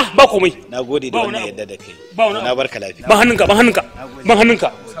 Ah, ba komai. Na gode da wannan yadda da kai. Ba wani na barka lafiya. Ban hannunka.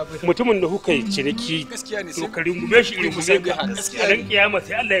 Mutumin da kuka yi ciniki to ka rungume shi irin gume ka. A ran kiyama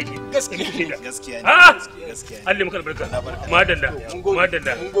sai Allah ya ke. Gaskiya ne. Ah! Gaskiya. Allah maka albarka. Madalla.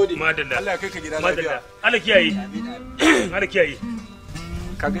 Allah ya kai ka gida lafiya. Madalla. Allah kiyaye. Allah kiyaye.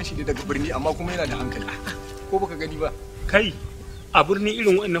 Ka gan shi daga birni amma kuma yana da hankali. Ko baka gani ba? Kai a birni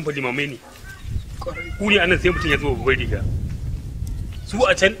irin waɗannan ba limamai ne. Ku ne anan sai mutum ya zo babbar riga. Su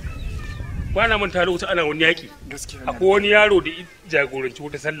a can ba na manta da wuta ana wani yaƙi. Akwai wani yaro da jagoranci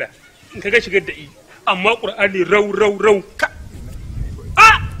wata sallah in ka ga shigar da amma ƙur'ani rau.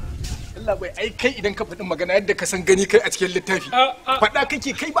 Allah bai ai kai idan ka faɗi magana yadda ka san gani kai a cikin littafi. Faɗa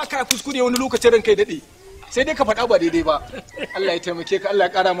kake kai ba ka kuskure wani lokacin ran kai daɗe. Sai dai ka faɗa ba daidai ba. Allah ya taimake ka, Allah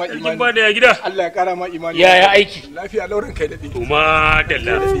ya ƙara ma imani. Ba da gida. Allah ya ƙara ma imani. Yaya aiki? Lafiya lauran kai daɗe. To ma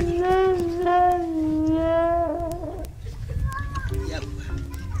dalla.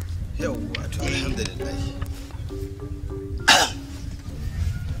 Yawwa to alhamdulillah.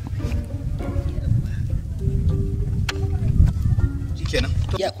 Shikenan.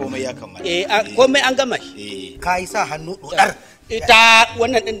 Komai ya kammala. Komai an gama shi. Ka yi sa hannu dodar. Ita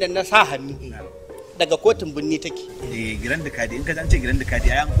wannan din da na sa hannu daga kotun birni take. Giran da kadi in ka ce giran da kadi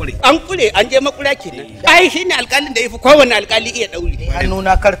ai an kure. An kure an je makura kenan. Ai shine alƙalin da yafi kowanne alƙali iya daure. Hannu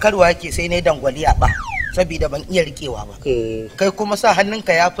na karkarwa yake sai ne dangwali a ba. Saboda ban iya rikewa ba. Kai kuma sa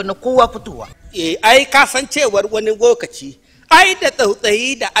hannunka ya fi na kowa fitowa. Ai ka san cewar wani lokaci ai da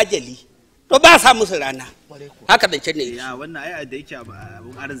tsautsayi da ajali to ba sa musu rana. Haka da ce ne. Ya wannan ai da yake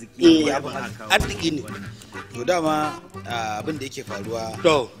abun arziki ne abun haka. Arziki ne. To dama abin da yake faruwa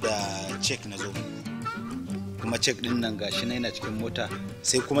da check na zo. Kuma check din nan gashi na yana cikin mota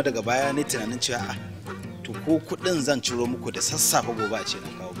sai kuma daga baya ne tunanin cewa to ko kudin zan ciro muku da sassafe gobe a ce na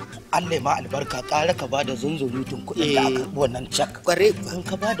kawo muku. Allah ma albarka ƙara ka bada zunzurutun kuɗin da aka wannan check. Kware in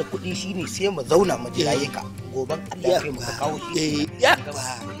ka bada kuɗi shine sai mu zauna mu jiraye ka. Goban Allah ya kai mu ka kawo shi.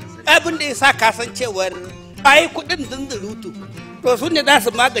 Abin da yasa ka san cewar ai kuɗin zunzurutu to su ne za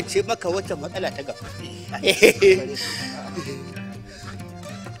su magance maka wata matsala ta gaba.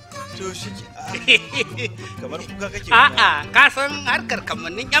 To shi kamar kuka kake. A'a ka san harkar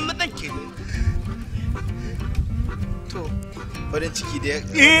kamannin yan mazan ke ne. To farin ciki da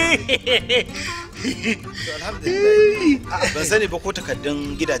to alhamdulillah. Ban sani ba ko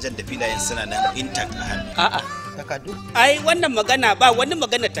takaddun gidajen da filayen suna nan intact a hannu. A'a takaddu ai wannan magana ba wani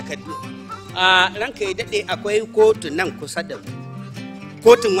magana takaddu. Ranka ya daɗe akwai kotu nan kusa da mu.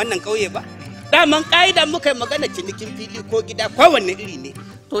 Kotun wannan ƙauye ba daman ƙa'idan muka yi magana cinikin fili ko gida kowanne iri ne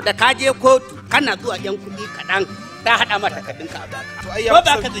to da ka je kotu kana zuwa yan kuɗi kaɗan ta haɗa ma takardunka a baka ko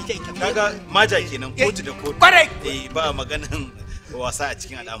ba ka zace ita kaga maja kenan kotu da kotu kwarai ba maganan wasa a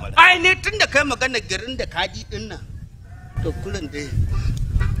cikin al'amarin. Ai ne tun da kai magana garin da kaji din nan to kullun dai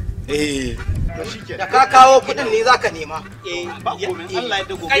da ka kawo kudin ne zaka nema. Ba komai Allah ya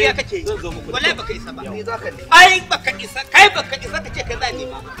dago kai kake zan zo muku wallahi baka isa ba ne zaka nema. Ai baka isa kai baka isa kace kai za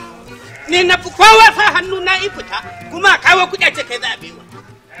nema ni na fi kowa sa hannu na fita kuma kawo kudi ce kai za a bewa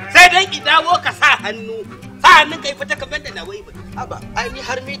sai dan idawo ka sa hannun kai fita kamar da na wai ba. Aba ai ni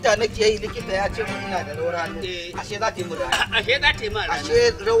har mita nake yi likita ya ce mun ina da rawar hannu. Ashe za ta yi mun rana. Ashe za ta yi mun rana.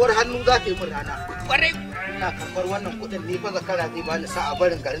 Ashe rawar hannu za ta yi mun rana. Kwarai ina karɓar wannan kuɗin ni fa zakara zai bani sa'a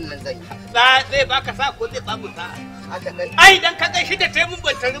barin garin nan zan yi. Zai baka sa ko zai bamu sa'a. Ai dan ka gaishe da taimun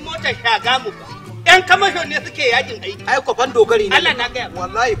ban tari motar shaga mu ba. Yan kamasho ne suke yajin aiki. Ai ko fan dogari ne. Allah na gaya.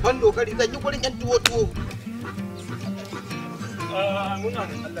 Wallahi fan dogari zan yi gurin yan tuwo.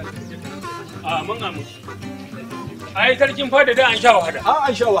 Mun amu. Ai sarkin fada da an sha wahala.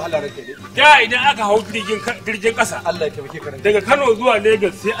 An sha wahala rake dai. Da idan aka hau jirgin kasa. Allah ya taimake ka. Daga Kano zuwa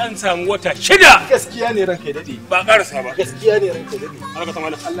Lagos sai an samu wata 6. Gaskiya ne ranka dade. Ba karasa ba. Gaskiya ne ranka dade. Haka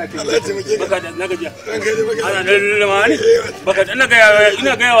tamala. Allah ya taimake ka. Baka da na gajiya. Ana da lamani. Baka da ina ga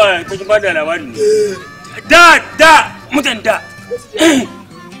yawa sarkin fada labarin. Da mutanta.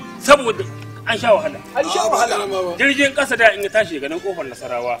 Saboda an sha wahala. An sha wahala. Jirgin kasa da in ya tashi daga nan kofar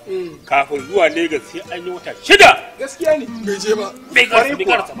Nasarawa kafin zuwa Lagos sai an yi wata 6. Gaskiya ne. Bai je ba. Bai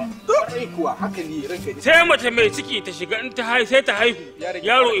karasa ba. Kwarai kuwa haka ne ranka dade. Sai mace mai ciki ta shiga in ta sai ta haihu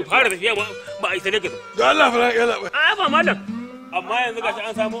yaro ya fara tafiya ba a isa Lagos. Da Allah fara ya labai. A ba malam. amma yanzu gashi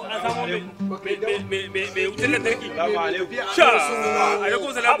an samu mai wutar lantarki. Sha alaikum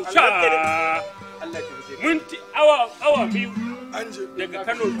salamu sha minti awa biyu daga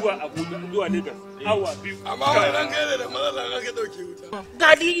Kano zuwa Abuja zuwa Lagos awa biyu. Amma wannan kai da matsala aka dauke wuta.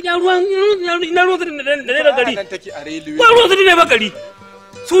 Gadi ina ruwan da ne da gari. Ba ruwan su ne ba gari.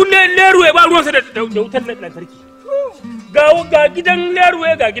 Su leruwe ba ruwan su da wutar lantarki. Ga gidan leruwe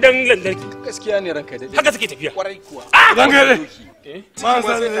ga gidan lantarki. Gaskiya ne ranka da haka suke tafiya. Kwarai kuwa. Ranka da ma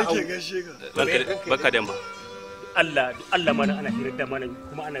san da yake gaishe ka. Baka da ma. Allah mana ana hirar da mana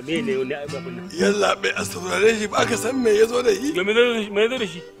kuma ana mene ne abin nan. Yalla bai a saurare shi ba ka san me yazo da shi. Me yazo da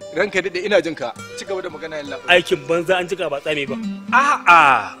shi? Ranka dade ina jin ka. Ci gaba da magana yalla. Aikin banza an cika ba tsame ba.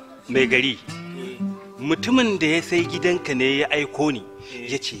 A'a mai gari. Mutumin da ya sai gidanka ne ya aiko ni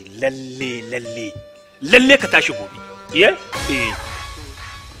ya ce lalle ka tashi gobe. Ye?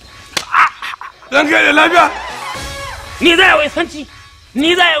 Ranka da lafiya. Ni za a yi iskanci.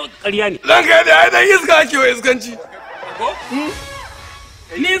 Ni za a yi ƙarya ne. Ranka da ai dan iska ake wa iskanci.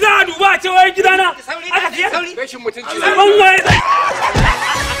 Ni za a duba a ce wai gidana. Aka fiye? Rashin mutunci. Zaman wai.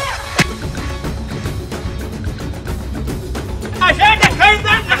 Ashe da kai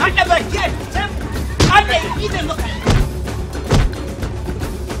za a haɗa baki a can. Allah ya yi da maka.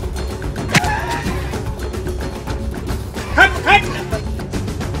 Kai.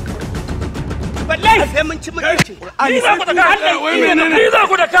 Wallahi sai mun ci mutuncin Qur'ani. Ni za ku daka Allah. Ni za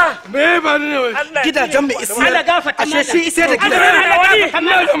ku daka. Me ba ne wai? Gidajen mai isi. Allah gafarta mana. Ashe shi isai da gida.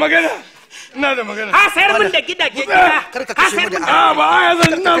 Ina da magana. Ha sayar mun da gidaje gida. Karka kashe mu da a ba a yanzu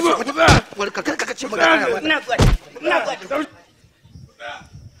ina zo ku tsaya. Karka kace mu da ina zuwa.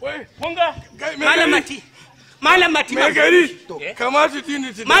 Wai kun ga Malamati. Me gari? Kamata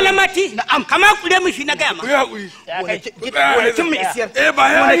tini. Malamati. Na'am. Kama kure mu shi na gaya ma. Ku hakuri. Gonakin mai isiyar. Ba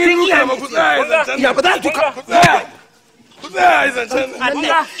ya yi duka ba ku tsaya zancen. Ya ba za ku ka. Ku tsaya zancen.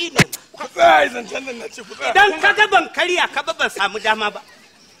 Allah Ku tsaya zancen nan na ce ku tsaya. idan ka ga ban karya ka ba ban samu dama ba.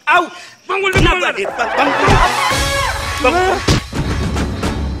 Au, bangul na ba dai bangul.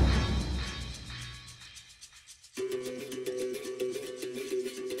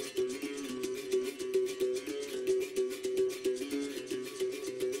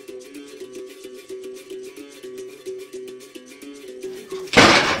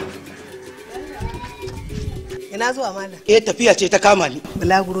 Ina zuwa mana? Tafiya ce ta kama ni.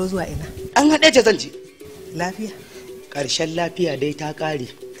 Bulaguro zuwa ina? An haɗe ce zan je. Lafiya? Ƙarshen lafiya dai ta ƙare.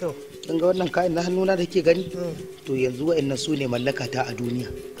 To. Kin ga wannan kayan na hannuna da ke gani? To yanzu wa'annan su ne mallaka ta a duniya.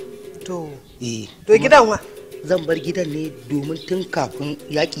 To. To gidan wa? Zan bar gidan ne domin tun kafin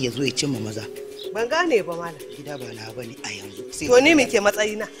yaƙi ya zo ya cimma maza. Ban gane ba malam. Gida ba na bane a yanzu. To ni me ke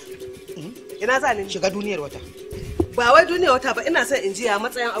matsayina? Ina za ni? Shiga duniyar wata. Ba wai duniya wata ba, ina son in ji ya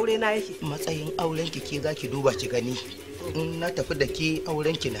matsayin aure na yake. Matsayin auren ki ke zaki duba ki gani. In na tafi da ke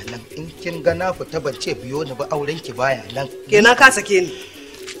auren ki na nan, in kin ga na fita ban ce biyo ni ba auren ki baya nan. Kenan ka sake ni.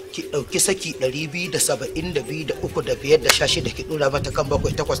 Ki dauki saki 272 da 3 da 5 da 16 ki dora mata kan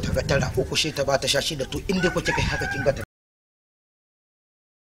 7 8 ta ga 9 3 shi ta ba ta 16 to in dai kuke kai haka kin ga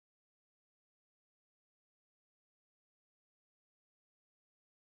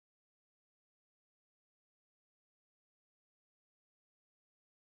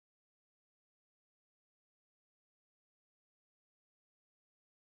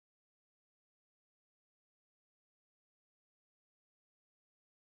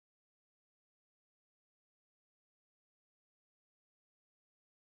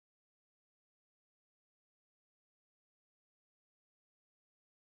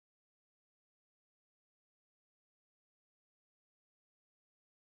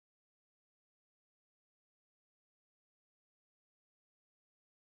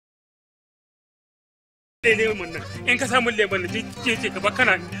lemon nan in ka samu lemon nan ce ka ba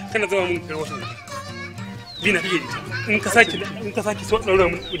kana zama mun kai wasu bina kake in ka saki so daura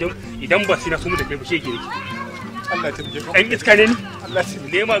mun idan ba sai na so mu da kai ba shege yake Allah ta bige ka an iska ne ni Allah ta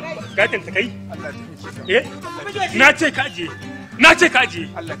lema gatan ta kai Allah ta bige na ce ka aje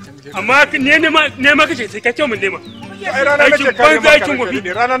Allah ta bige amma ne ma kace sai ka ce mun lema ai rana nake kare maka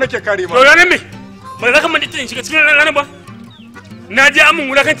rana nake kare ma to ranar me ba za ka mun in shiga cikin ranar ba na je amun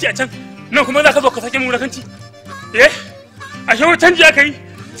wulakanci a can nan kuma za ka zo ka sake mun wulakanci a shi canji aka yi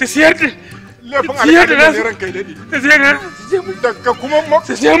su siyar da laifin alƙalin ne ranka ya daɗe su siyar da daga kuma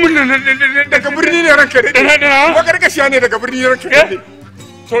su siyar mun daga birni ne ranka ya daɗe makarƙashiya ne daga birni ranka ya daɗe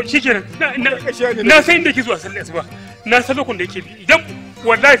to shikenan na san inda ke zuwa sallar asuba na san lokacin da yake bi idan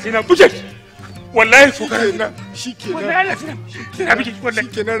wallahi sai na buge wallahi so kenan shikenan wallahi na bige wallahi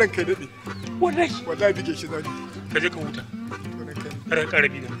shikenan ranka ya daɗe wallahi bige shi zani ka je ka huta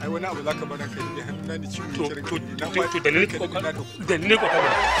karabi na ai wani abu zaka bana kai da hannuna da ciwo to da ne ko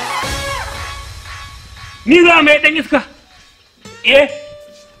ni za mai dan iska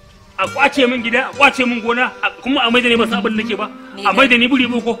a kwace min gida a kwace min gona kuma a maida ne ba sabon nake ba a maida ni buri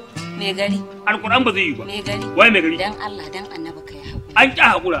boko me gari alquran ba zai yi ba me gari wai me gari dan Allah dan annabi kai hakuri an ki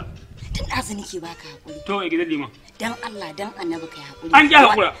hakura tun dazu nake baka hakuri to ya gidan liman dan Allah dan annabi kai hakuri an ki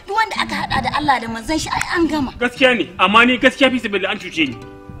hakura duk wanda aka hada da Allah da manzon shi ai an gama gaskiya ne amma ni gaskiya fi sabilla an cuce ni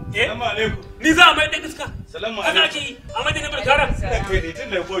Assalamu alaikum. Ni za a mai dan iska. Assalamu alaikum. Haka ake a mai da barkara. Kai ne tun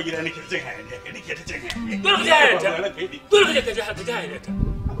da ko gida nake jin hayaniya, kai nake ta jin hayaniya. Dole ka ji hayaniya. Dole ka ji hayaniya.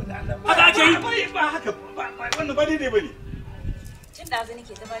 Haka ake yi. Ba haka ba wannan ba daidai bane. Tun da zan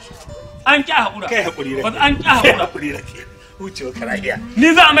nake ta bashi hakuri. An ki hakura. Kai hakuri ne. An ki hakura. Hakuri ne. Wucewa karahiya.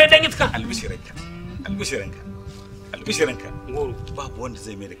 Ni za a mai dan iska. Albishiranka. Albishiranka. Albishiranka. Goro babu wanda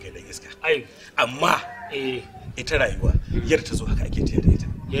zai mai da kai dan iska. Ai amma ita rayuwa yadda ta zo haka ake tayar da ita.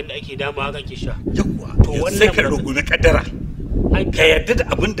 Yadda ake dama haka ake sha. Yawwa to wannan ka rungumi kaddara. Ka yarda da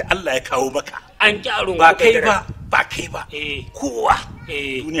abin da Allah ya kawo maka. An ki a ba kai ba ba kai ba. Kowa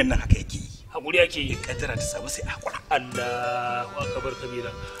duniyar nan haka yake yi. Hakuri ake yi. Kaddara ta samu sai a hakura. Allahu akbar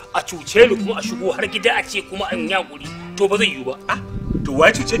kabira. A cuce ni kuma a shigo har gida a ce kuma an yi hakuri. To ba zai yiwu ba. To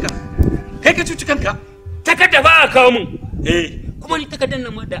wai cuce ka? Kai ka cuci kanka. Takarda ba a kawo min. Kuma ni takardar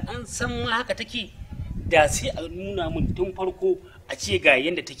nan ma da an san ma haka take da sai a nuna min tun farko a ce ga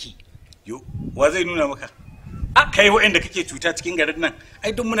yanda take. Yo, wa zai nuna maka? Kai waɗanda kake cuta cikin garin nan,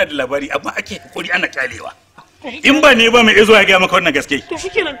 ai duk muna da labari amma ake hakuri ana kyalewa. In ba ne ba mai izo ya ga maka wannan gaske. To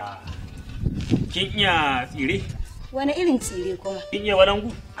shikenan. Kin iya tsire? Wani irin tsire kuma? Kin iya balangu?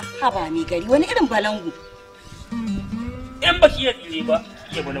 Ha ba mai gari, wani irin balangu? In baki iya tsire ba,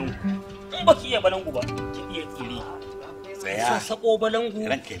 iya balangu. In baki iya balangu ba, ki iya tsire. Tsaya. Sako balangu.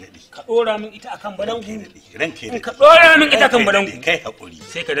 Ranka ya dade. Ka dora min ita akan balangu. Ranka ya dade. Ka dora min ita akan balangu. Kai hakuri.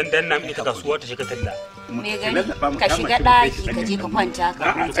 Sai ka dandanna min ita kasuwa ta shiga talla. Me gani? Ka shiga daki ka je ka kwanta ka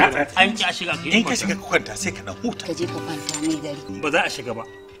huta. An ki a shiga ka in ka shiga ka kwanta sai ka dan huta. Ka je ka kwanta me gari. Ba za a shiga ba.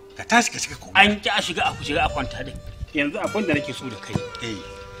 Ka tashi ka shiga ko. An ki a shiga a kwanta din. Yanzu abin da nake so da kai.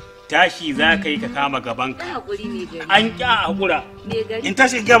 Tashi za ka yi ka kama gaban ka. Hakuri me gari. An ki a hakura. Me gari. In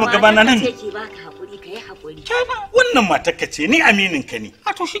tashi ka kama gabana nan. Sai ke baka hakuri ka yi hakuri. Wannan matar ka ce ni aminin ka ne.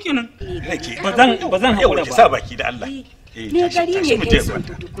 A to shikenan. Nake ba zan hakura ba. Sa baki da Allah. Me gari ne kai sun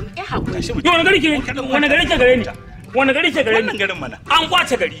tukun eh hakuri. Yo wani gari ke gare ni. Wani gari ke gare ni. Wannan garin mana. An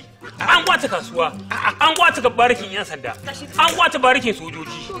kwace gari. An kwace kasuwa. An kwace barikin yan sanda. An kwace barikin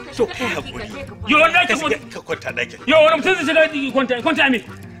sojoji. To kai hakuri. Yo wanda ka kwanta dakin. Yo wani mutum zai shiga kwanta me?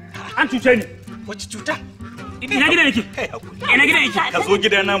 An cuce ni. Wace cuta? Ina gidan yake? Ina gidan yake? Ka zo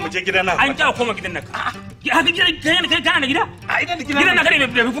gidana mu je gidana. An kya koma gidan nan. Haka gidan kai kana gida? A idan da gidan. Gidan nan kare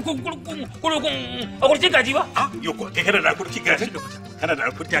bai a kurcin gaji ba? Yo ko kai kana da kurcin gaji. Kana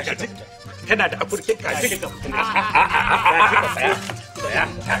da kurcin gaji. Kana da kurcin gaji.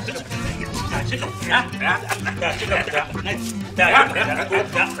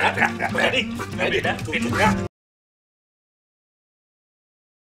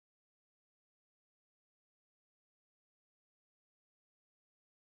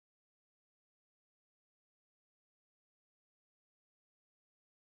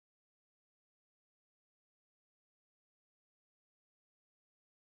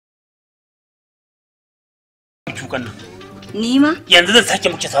 Cukan nan. Ni ma? Yanzu zan sake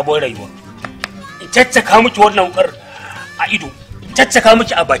miki sabon rayuwa. In caccaka miki wannan wukar a ido, in caccaka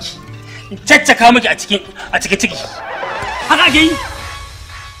miki a baki, in caccaka miki a cikin ciki. Haka ke yi?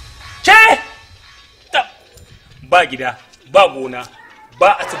 Ke? Ba gida, ba gona,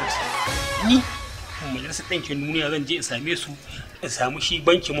 ba asibiti. Ni majalisar ɗinkin duniya zan je in same su in samu shi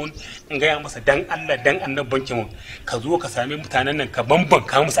banki mun in gaya masa dan Allah dan annan banki mun ka zo ka same mutanen nan ka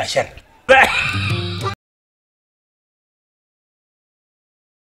bambanka musu ashar.